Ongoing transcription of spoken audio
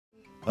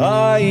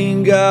I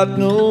ain't got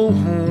no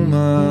home,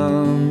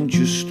 I'm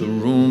just a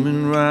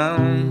roaming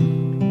round,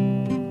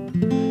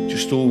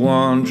 just a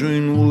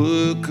wandering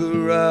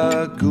worker.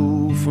 I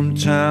go from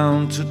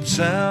town to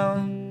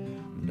town,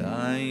 and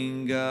I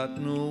ain't got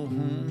no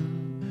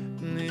home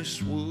in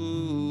this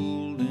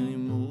world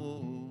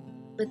anymore.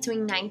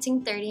 Between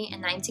 1930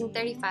 and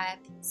 1935,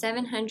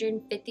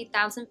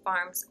 750,000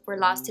 farms were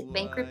lost to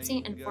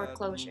bankruptcy and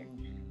foreclosure.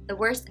 The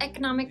worst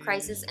economic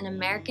crisis in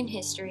American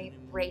history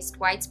raised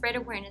widespread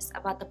awareness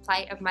about the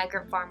plight of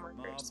migrant farm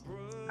workers.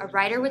 A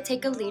writer would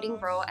take a leading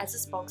role as a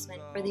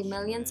spokesman for the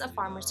millions of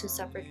farmers who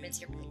suffered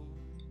miserably.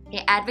 He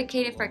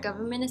advocated for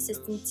government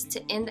assistance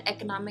to end the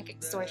economic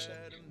extortion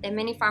that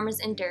many farmers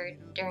endured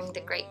during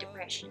the Great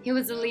Depression. He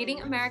was a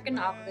leading American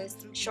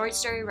novelist, short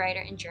story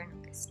writer, and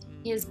journalist.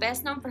 He is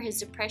best known for his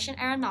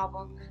Depression-era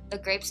novel, The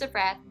Grapes of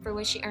Wrath, for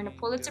which he earned a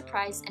Pulitzer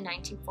Prize in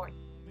 1940.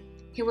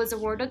 He was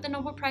awarded the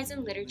Nobel Prize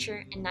in Literature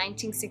in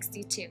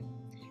 1962.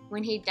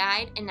 When he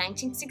died in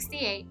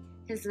 1968,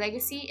 his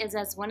legacy is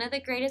as one of the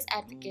greatest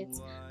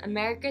advocates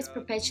America's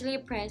perpetually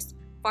oppressed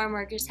farm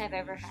workers have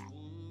ever had.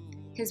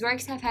 His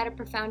works have had a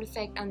profound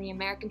effect on the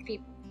American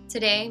people.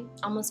 Today,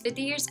 almost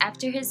 50 years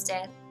after his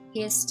death,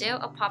 he is still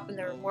a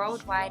popular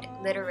worldwide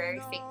literary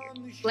figure.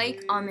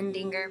 Blake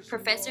Almendinger,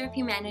 professor of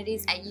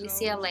humanities at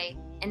UCLA,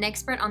 an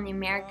expert on the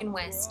American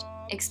West,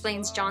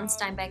 explains John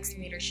Steinbeck's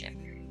leadership.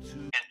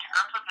 In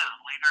terms of his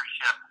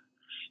leadership,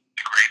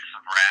 the Grapes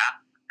of Wrath,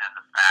 and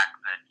the fact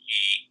that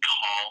he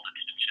called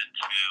attention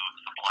to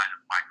the plight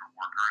of migrant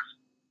workers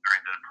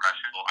during the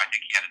Depression, well, I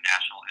think he had a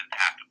national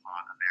impact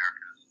upon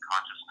America's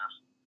consciousness.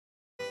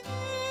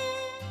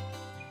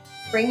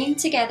 Bringing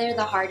together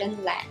the heart and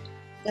the land,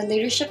 the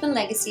leadership and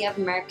legacy of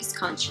America's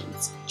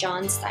conscience,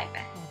 John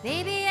Steinbeck.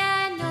 Baby,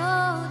 I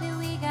know that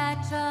we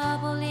got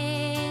trouble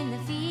in the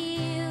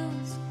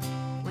fields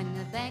when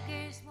the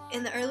bankers...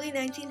 In the early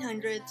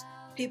 1900s,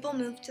 people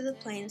moved to the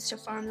plains to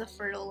farm the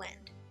fertile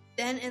land.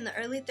 Then, in the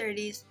early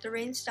 30s, the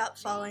rain stopped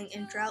falling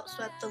and drought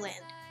swept the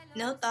land.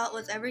 No thought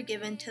was ever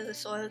given to the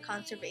soil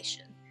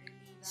conservation.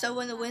 So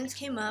when the winds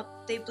came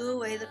up, they blew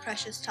away the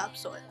precious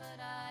topsoil.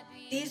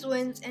 These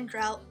winds and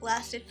drought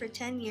lasted for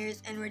 10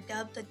 years and were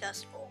dubbed the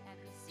Dust Bowl.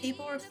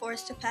 People were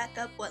forced to pack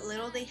up what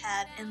little they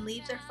had and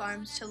leave their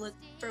farms to look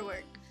for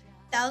work.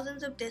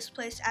 Thousands of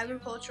displaced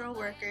agricultural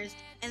workers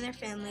and their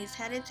families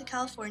headed to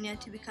California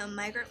to become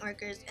migrant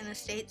workers in the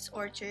state's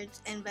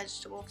orchards and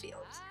vegetable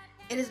fields.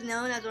 It is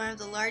known as one of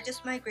the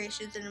largest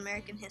migrations in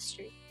American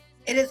history.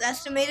 It is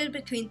estimated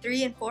between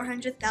 300,000 and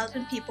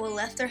 400,000 people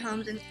left their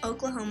homes in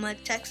Oklahoma,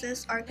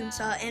 Texas,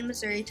 Arkansas, and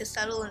Missouri to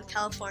settle in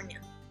California.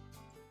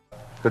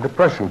 The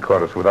Depression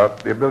caught us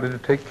without the ability to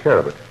take care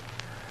of it.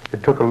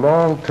 It took a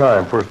long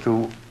time for us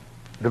to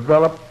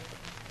develop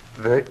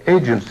the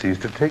agencies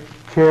to take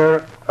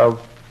care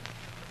of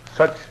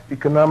such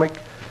economic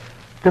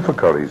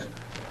difficulties.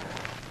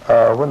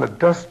 When the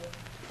dust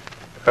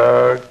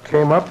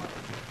came up,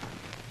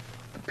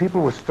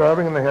 people were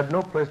starving and they had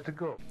no place to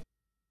go.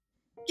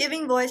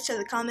 Giving voice to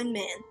the common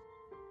man.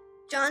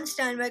 John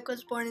Steinbeck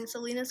was born in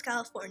Salinas,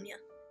 California.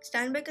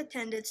 Steinbeck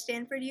attended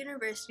Stanford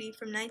University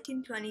from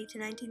 1920 to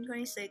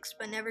 1926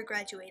 but never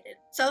graduated.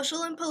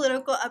 Social and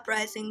political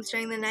uprisings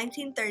during the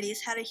 1930s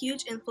had a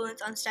huge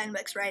influence on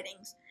Steinbeck's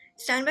writings.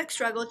 Steinbeck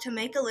struggled to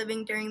make a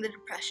living during the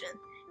Depression.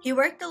 He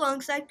worked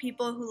alongside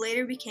people who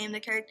later became the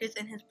characters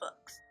in his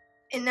books.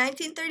 In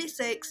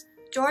 1936,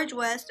 George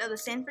West of the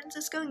San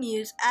Francisco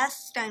News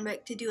asked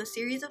Steinbeck to do a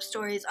series of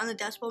stories on the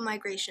Dust Bowl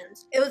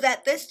migrations. It was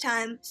at this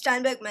time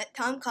Steinbeck met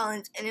Tom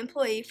Collins, an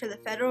employee for the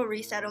Federal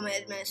Resettlement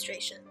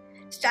Administration.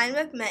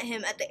 Steinbeck met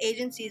him at the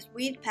agency's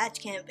Weed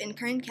Patch Camp in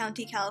Kern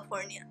County,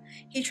 California.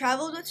 He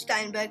traveled with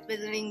Steinbeck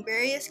visiting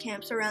various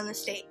camps around the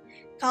state.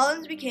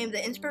 Collins became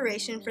the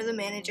inspiration for the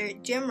manager,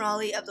 Jim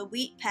Raleigh of the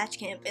Wheat Patch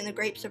Camp in the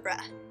Grapes of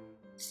Wrath.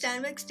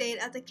 Steinbeck stayed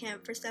at the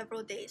camp for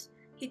several days.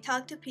 He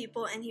talked to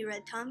people and he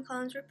read Tom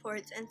Collins'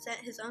 reports and sent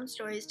his own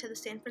stories to the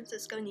San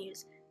Francisco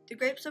News. The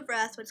Grapes of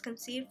Wrath was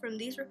conceived from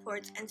these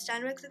reports and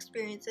Steinbeck's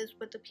experiences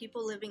with the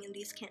people living in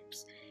these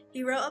camps.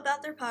 He wrote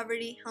about their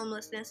poverty,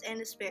 homelessness, and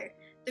despair.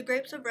 The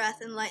Grapes of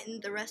Wrath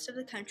enlightened the rest of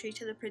the country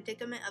to the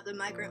predicament of the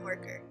migrant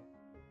worker.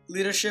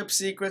 Leadership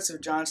Secrets of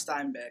John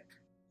Steinbeck.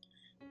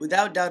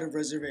 Without doubt of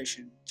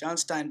reservation, John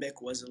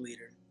Steinbeck was a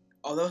leader.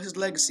 Although his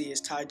legacy is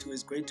tied to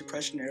his Great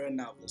Depression-era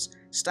novels,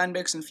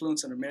 Steinbeck's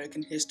influence on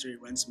American history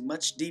runs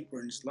much deeper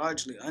and is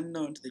largely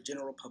unknown to the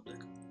general public.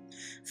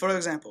 For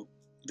example,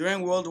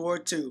 during World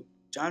War II,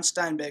 John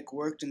Steinbeck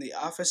worked in the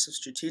Office of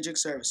Strategic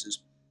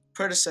Services,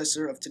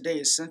 predecessor of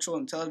today's Central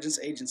Intelligence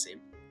Agency.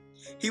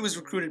 He was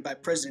recruited by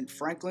President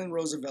Franklin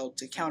Roosevelt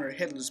to counter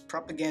Hitler's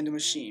propaganda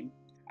machine.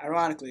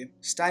 Ironically,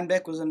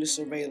 Steinbeck was under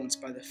surveillance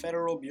by the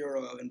Federal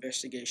Bureau of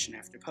Investigation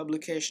after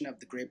publication of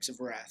The Grapes of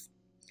Wrath.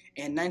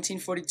 In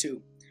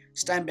 1942,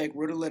 Steinbeck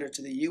wrote a letter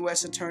to the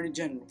U.S. Attorney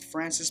General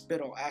Francis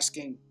Biddle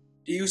asking,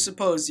 "Do you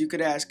suppose you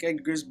could ask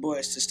Edgar's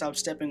boys to stop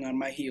stepping on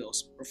my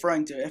heels?"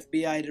 referring to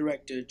FBI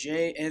Director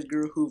J.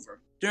 Edgar Hoover.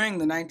 During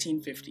the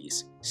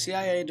 1950s,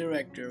 CIA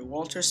Director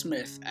Walter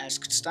Smith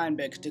asked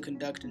Steinbeck to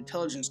conduct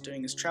intelligence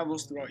during his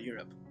travels throughout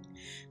Europe.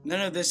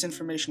 None of this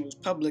information was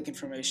public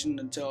information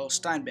until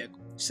Steinbeck,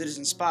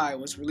 Citizen Spy,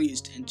 was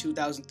released in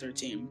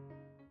 2013.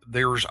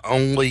 There's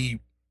only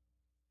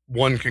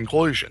one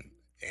conclusion,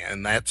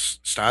 and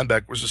that's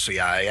Steinbeck was a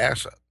CIA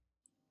asset.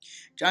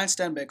 John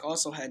Steinbeck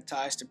also had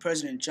ties to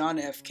President John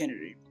F.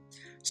 Kennedy.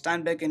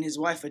 Steinbeck and his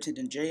wife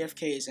attended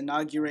JFK's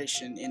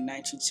inauguration in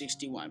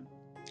 1961.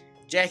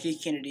 Jackie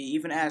Kennedy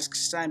even asked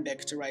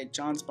Steinbeck to write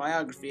John's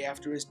biography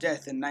after his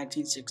death in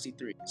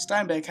 1963.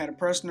 Steinbeck had a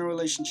personal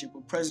relationship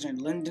with President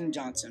Lyndon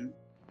Johnson.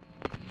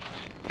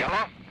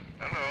 Hello?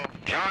 Hello.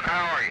 John,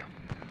 how are you?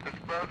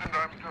 Mr. President,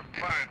 I'm just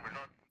fine.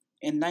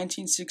 In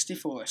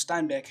 1964,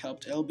 Steinbeck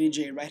helped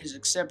LBJ write his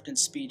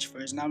acceptance speech for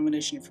his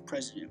nomination for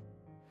president.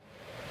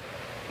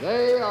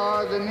 They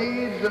are the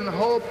needs and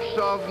hopes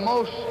of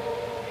most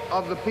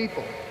of the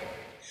people.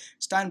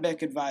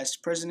 Steinbeck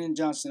advised President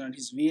Johnson on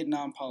his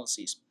Vietnam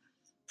policies.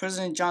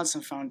 President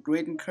Johnson found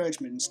great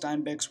encouragement in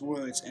Steinbeck's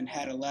words and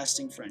had a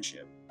lasting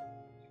friendship.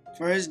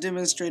 For his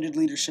demonstrated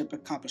leadership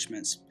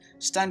accomplishments,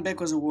 Steinbeck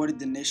was awarded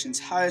the nation's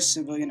highest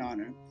civilian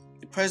honor,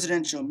 the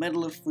Presidential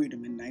Medal of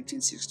Freedom in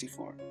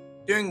 1964.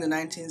 During the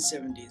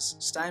 1970s,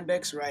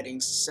 Steinbeck's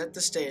writings set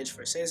the stage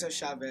for Cesar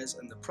Chavez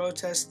and the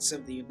protests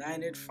of the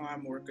United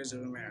Farm Workers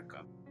of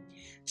America.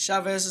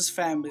 Chavez's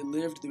family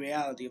lived the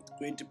reality of the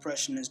Great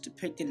Depression as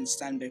depicted in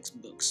Steinbeck's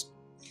books.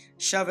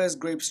 Chavez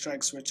grape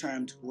strikes were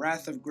termed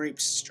Wrath of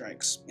Grapes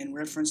strikes, in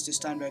reference to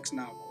Steinbeck's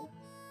novel.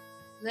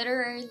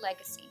 Literary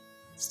legacy.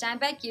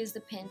 Steinbeck used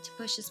the pen to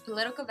push his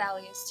political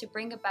values to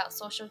bring about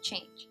social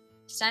change.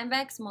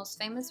 Steinbeck's most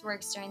famous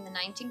works during the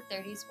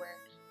 1930s were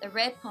The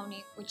Red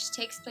Pony, which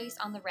takes place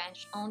on the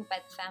ranch owned by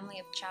the family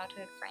of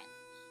childhood friend.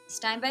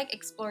 Steinbeck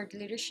explored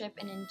leadership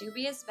in a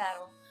dubious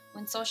battle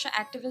when social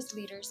activist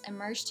leaders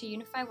emerged to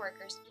unify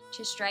workers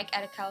to strike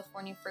at a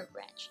California fruit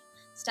ranch.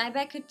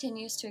 Steinbeck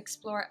continues to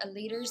explore a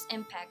leader's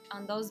impact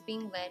on those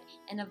being led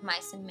and of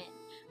mice and men,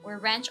 where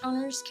ranch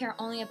owners care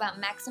only about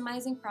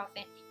maximizing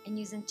profit and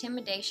use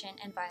intimidation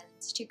and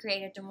violence to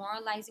create a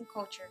demoralizing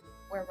culture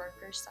where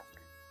workers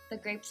suffer. The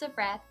Grapes of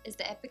Wrath is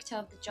the epic tale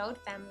of the Joad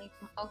family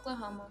from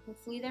Oklahoma who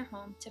flee their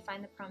home to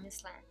find the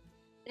promised land.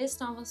 This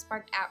novel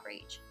sparked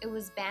outrage. It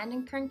was banned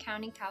in Kern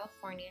County,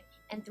 California,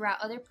 and throughout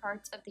other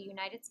parts of the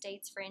United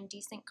States for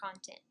indecent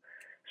content.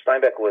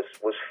 Steinbeck was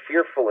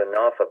fearful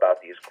enough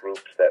about these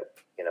groups that,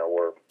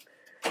 were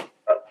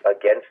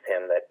against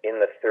him that in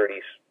the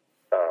 30s,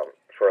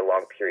 for a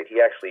long period,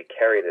 he actually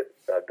carried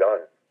a gun,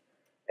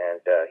 and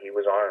he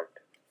was armed,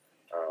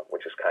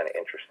 which is kind of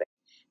interesting.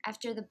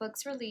 After the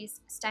book's release,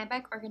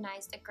 Steinbeck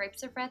organized a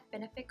Grapes of Wrath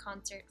benefit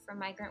concert for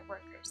migrant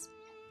workers.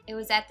 It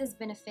was at this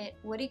benefit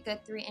Woody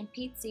Guthrie and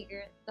Pete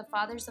Seeger, the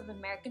fathers of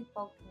American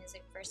folk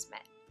music, first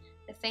met.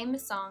 The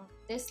famous song,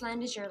 This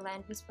Land Is Your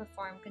Land, was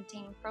performed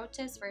containing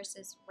protest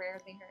verses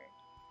rarely heard.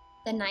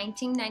 The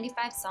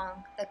 1995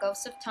 song, The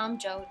Ghost of Tom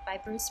Joad by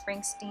Bruce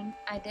Springsteen,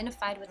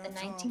 identified with the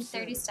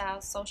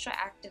 1930s-style social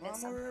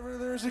activism. Wherever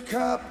there's a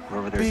cop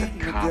beating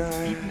a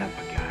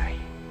guy,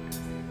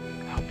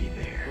 I'll be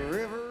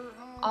there.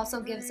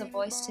 Also gives a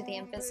voice to the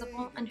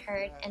invisible,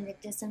 unheard, and the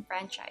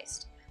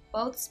disenfranchised.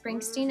 Both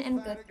Springsteen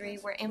and Guthrie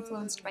were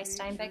influenced by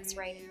Steinbeck's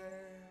writing.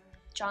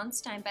 John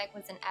Steinbeck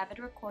was an avid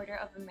recorder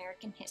of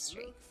American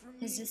history.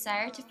 His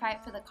desire to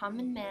fight for the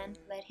common man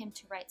led him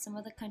to write some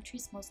of the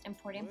country's most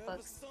important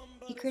books.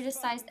 He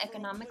criticized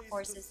economic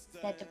forces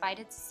that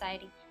divided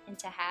society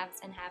into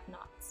haves and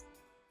have-nots.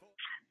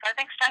 I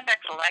think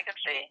Steinbeck's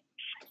legacy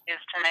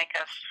is to make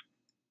us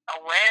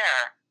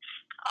aware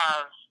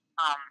of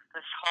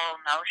this whole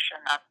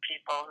notion of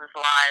people whose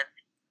lives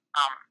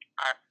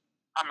are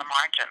on the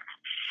margins.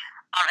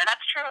 And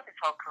that's true of his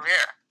whole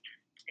career,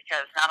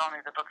 because not only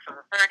the books of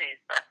the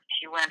 30s, but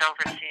he went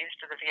overseas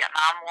to the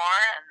Vietnam War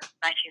in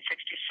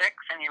 1966,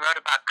 and he wrote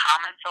about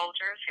common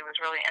soldiers. He was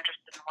really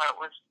interested in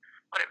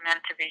what it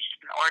meant to be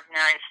just an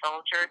ordinary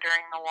soldier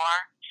during the war,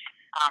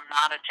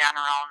 not a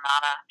general,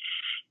 not a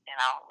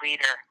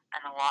leader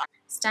in the war.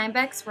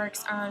 Steinbeck's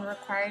works are on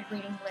required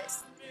reading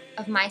lists.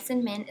 Of Mice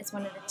and Men is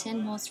one of the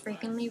 10 most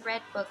frequently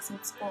read books in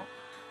school.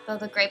 Though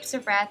The Grapes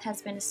of Wrath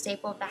has been a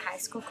staple of the high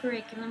school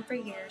curriculum for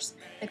years,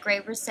 the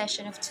Great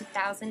Recession of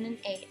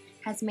 2008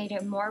 has made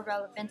it more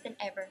relevant than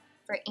ever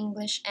for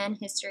English and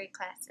history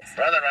classes.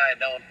 Brother, I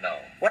don't know.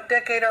 What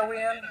decade are we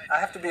in? I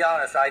have to be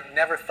honest, I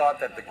never thought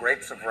that The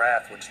Grapes of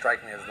Wrath would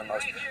strike me as the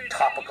most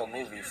topical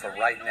movie for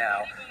right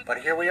now.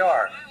 But here we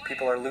are.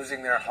 People are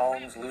losing their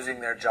homes,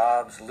 losing their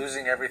jobs,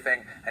 losing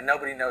everything, and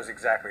nobody knows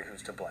exactly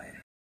who's to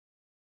blame.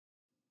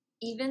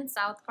 Even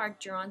South Park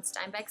drew on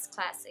Steinbeck's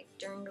classic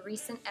during a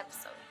recent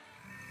episode.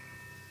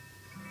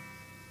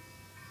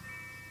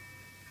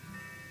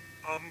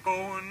 I'm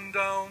going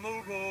down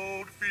the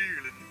road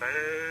feeling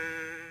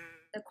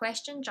bad. The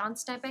question John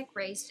Steinbeck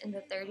raised in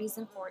the 30s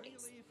and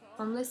 40s: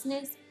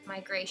 homelessness,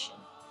 migration,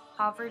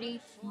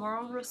 poverty,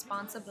 moral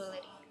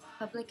responsibility,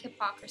 public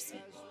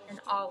hypocrisy,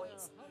 and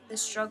always the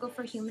struggle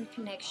for human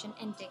connection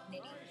and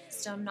dignity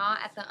still gnaw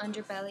at the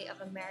underbelly of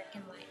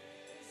American life.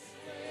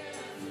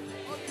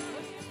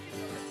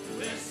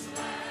 This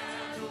land